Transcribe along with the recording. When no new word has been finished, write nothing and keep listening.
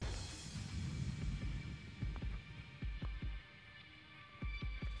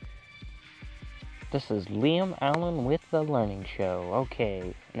This is Liam Allen with The Learning Show.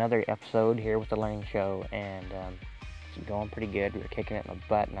 Okay, another episode here with The Learning Show, and it's going pretty good. We're kicking it in the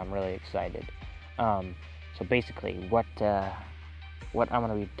butt, and I'm really excited. So basically, what I'm going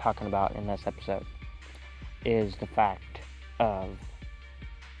to be talking about in this episode is the fact of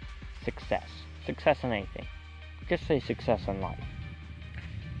success. Success in anything. Just say success in life.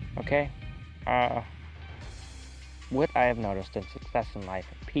 Okay? What I have noticed in success in life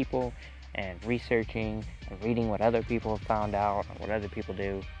in people and researching and reading what other people have found out and what other people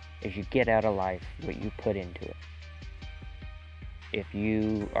do is you get out of life what you put into it. If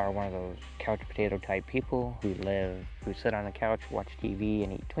you are one of those couch potato type people who sit on the couch, watch TV,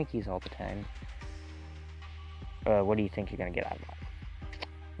 and eat Twinkies all the time, what do you think you're going to get out of life?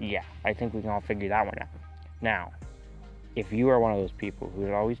 Yeah, I think we can all figure that one out. Now, if you are one of those people who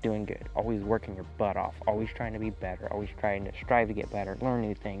is always doing good, always working your butt off, always trying to be better, always trying to strive to get better, learn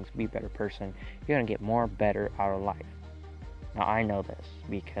new things, be a better person, you're going to get more better out of life. Now, I know this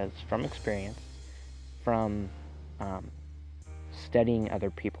because from experience, from studying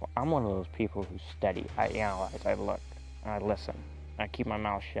other people. I'm one of those people who study. I analyze, I look, I listen. I keep my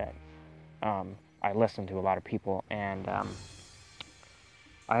mouth shut. I listen to a lot of people, and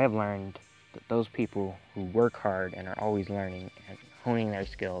I have learned that those people who work hard and are always learning and honing their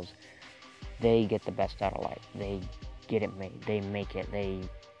skills, they get the best out of life. They get it made. They make it. They,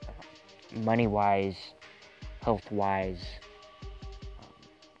 money-wise, health-wise,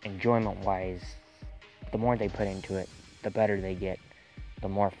 enjoyment-wise, the more they put into it, the better they get, the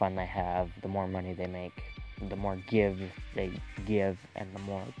more fun they have, the more money they make, the more give they give, and the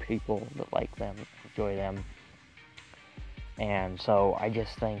more people that like them enjoy them. And so I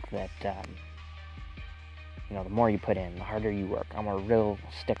just think that, the more you put in, the harder you work. I'm a real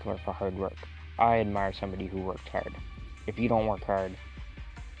stickler for hard work. I admire somebody who works hard. If you don't work hard,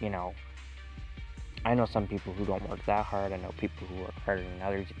 I know some people who don't work that hard. I know people who work harder than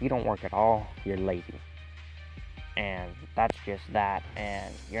others. If you don't work at all, you're lazy. And that's just that,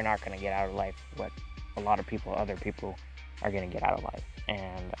 and you're not going to get out of life what a lot of other people are going to get out of life.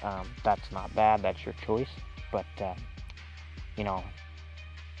 And that's not bad. That's your choice. But,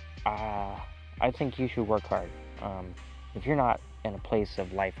 I think you should work hard. If you're not in a place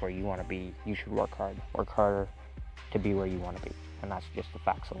of life where you want to be, you should work hard. Work harder to be where you want to be. And that's just the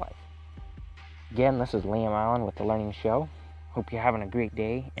facts of life. Again, this is Liam Allen with The Learning Show. Hope you're having a great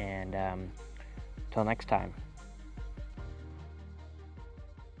day, and until next time.